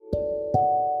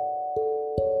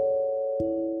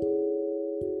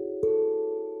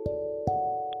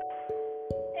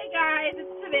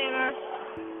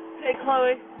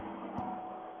Chloe.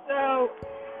 So,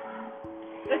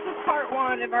 this is part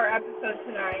 1 of our episode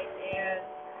tonight, and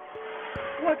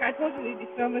look, I told you we'd be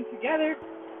filming together,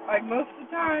 like most of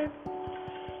the time.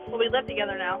 Well, we live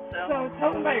together now, so. So,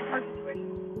 tell them about your car situation.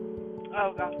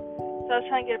 Oh, God. So I was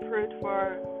trying to get approved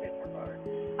for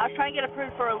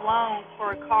a loan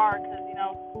for a car, because, you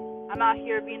know, I'm out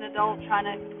here being an adult trying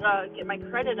to get my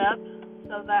credit up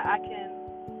so that I can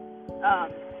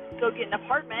go get an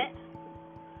apartment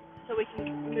so we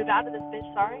can move out of this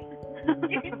bitch. Sorry.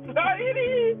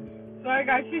 Sorry,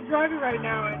 guys, she's driving right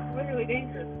now, and it's literally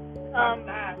dangerous. So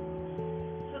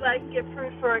that I can get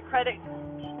approved for a credit.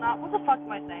 What the fuck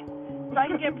am I saying? So I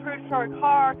can get approved for a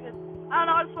car, because I don't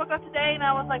know, I just woke up today and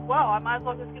I was like, well, I might as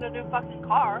well just get a new fucking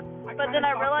car. But then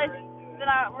I realized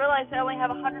I only have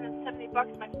 $170 in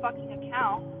my fucking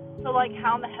account. So, like,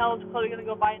 how in the hell is Chloe gonna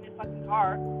go buy a new fucking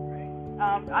car?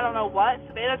 I don't know what.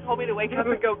 Savannah told me to wake up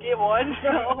and go get one,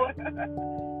 so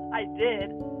I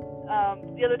did.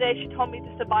 The other day she told me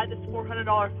just to buy this $400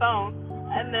 phone,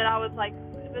 and then I was like,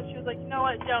 and then she was like, you know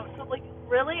what, don't. So, like,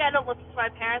 really? I don't listen to my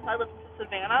parents, I listen to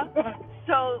Savannah.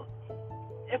 So,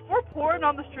 if we're poor and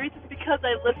on the streets, it's because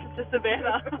I listen to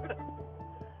Savannah.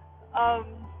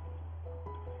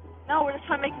 No, we're just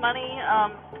trying to make money.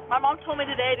 My mom told me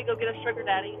today to go get a sugar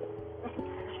daddy.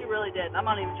 She really did. I'm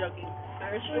not even joking.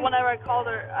 Whenever I called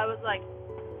her, I was like,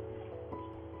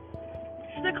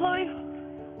 she's like, Chloe,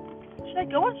 she's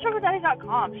like, go on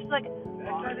sugardaddy.com. She's like,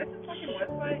 that's a fucking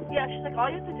website? Yeah, she's like,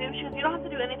 all you have to do, she goes, you don't have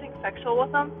to do anything sexual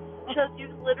with them. She goes, you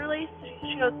literally,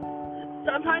 she goes,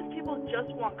 sometimes people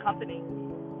just want company.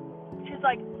 She's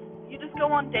like, you just go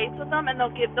on dates with them and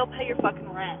they'll pay your fucking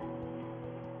rent.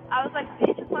 I was like,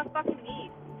 bitch, it's my fucking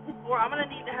need. Or I'm gonna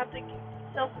need to have to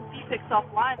sell some feet pics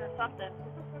offline or something.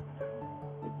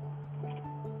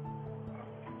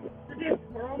 Did they have a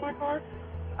squirrel in my car?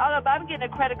 I don't know, but I'm getting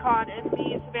a credit card and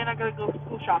me and Savannah are gonna go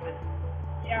school shopping.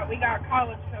 Yeah, we got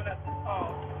college coming up this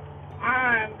fall.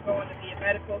 I'm going to be a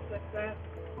medical assistant.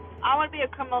 I want to be a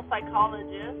criminal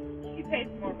psychologist. She pays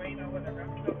more, but you know, whatever.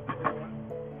 I'm still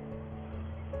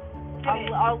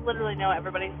I'll literally know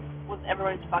what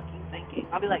everybody's fucking thinking.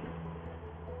 I'll be like,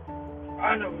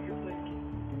 I know what you're thinking.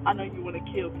 I know you want to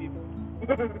kill people.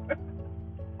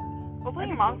 Hopefully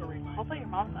your mom's not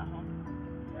home.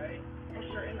 Right? I'm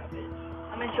sure in that bitch.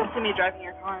 I mean, she'll see me driving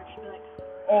your car and she'll be like,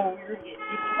 oh, you're getting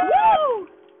woo!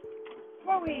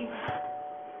 Chloe!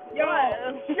 Yo,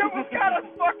 she almost got us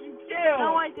fucking killed.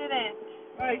 No, I didn't.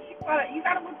 Like, you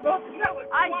gotta look both. You gotta look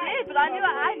I did, but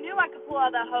I knew I could pull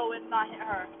out that hoe and not hit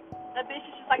her. That bitch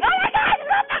is just like, oh my God, you're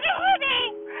not fucking hit me!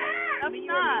 I'm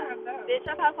not. Bitch,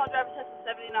 I passed my driver's test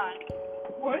in 79.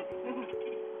 What?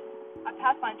 I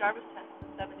passed my driver's test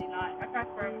in 79. I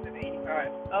passed mine in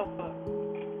 85. Oh, fuck.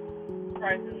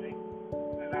 Surprisingly.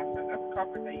 That's a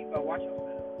conference that you go watch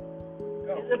yourself.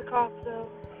 Go. Is it a cop, though?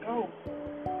 Go.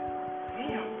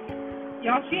 Damn.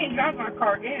 Y'all, she ain't driving my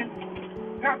car again.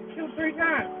 Got killed 3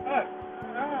 times. Fuck.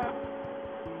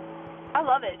 I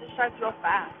love it. It just drives real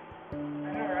fast. I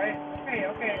know, right?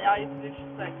 Okay. All you have to do is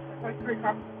just like, there's like 3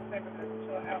 cops in the same minute.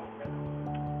 Chill out.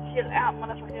 Chill out,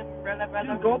 motherfucker. Just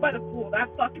go by the pool.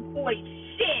 That fucking pool ain't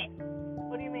shit.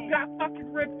 What do you mean? Got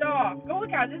fucking ripped off. Go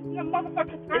look at it. This is a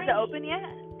motherfucking tiny. Is it open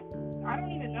yet? I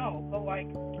don't even know. But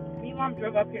like, me and Mom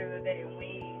drove up here the other day and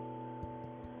we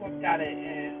looked at it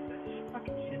and the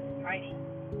fucking shit's tiny.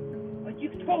 Like, you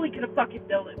totally could have fucking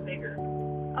built it bigger.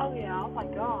 Oh yeah. Oh my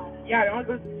God. Yeah, it only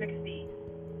goes to 60.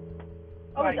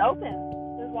 Oh, like, it's open.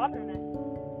 There's water in it.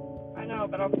 I know,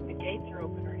 but I don't think the gates are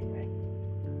open or anything.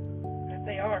 And if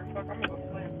they are, fuck, I'm gonna go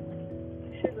swim.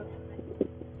 You should go swimming.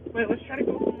 Wait, let's try to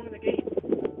go from one of the gates.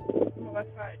 On the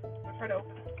left side. Let's try to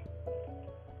open it.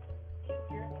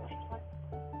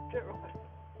 Do it real quick.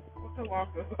 What's so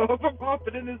long ago? I'm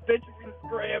hopping in this bitch and just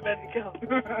grabbing. Go.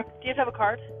 Do you have a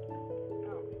card?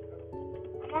 No.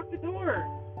 Unlock the door.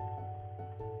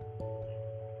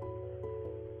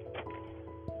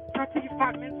 I'll take you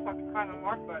 5 minutes fucking find the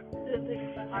mark button.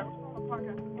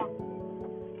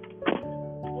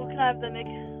 Well, can I have the make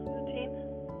routine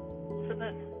for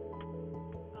that?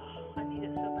 Oh, I need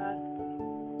it so bad.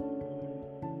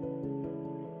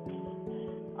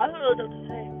 I don't really know what to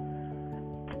say.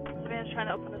 Savannah's trying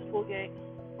to open this pool gate.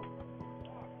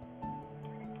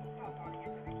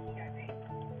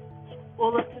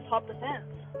 Well, let's just hop the fence.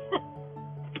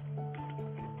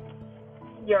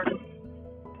 Yeah.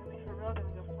 For real,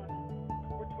 gonna go swimming.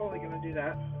 We're totally gonna do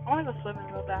that. I want to go swimming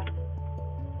real bad.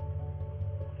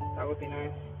 That would be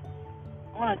nice.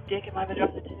 I want a dick in my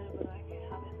vagina too, but I can't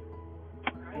have it.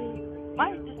 My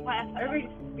ass.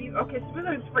 Okay, so we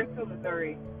live in Springfield,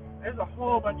 Missouri. There's a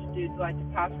whole bunch of dudes who like to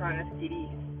pass around STDs,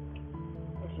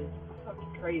 which is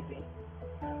crazy.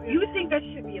 You would think that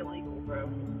should be illegal, bro.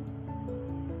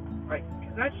 Like,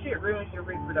 because that shit ruins your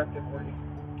reproductive organs.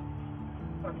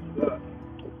 Fucks you up.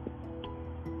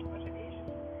 Bunch of Asians.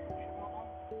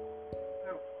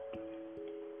 No.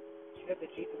 She had the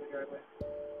Jeep in the driveway.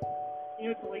 You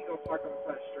know it's illegal to park on the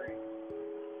side of the street.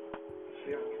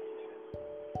 She don't get shit.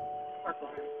 Park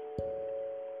behind.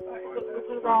 Go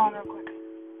put the bra on real quick.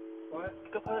 What?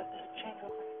 Go put this change real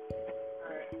quick.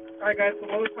 Alright guys, so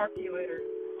we'll talk to you later.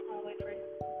 I'll wait for you.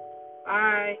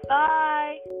 Bye.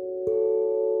 Bye.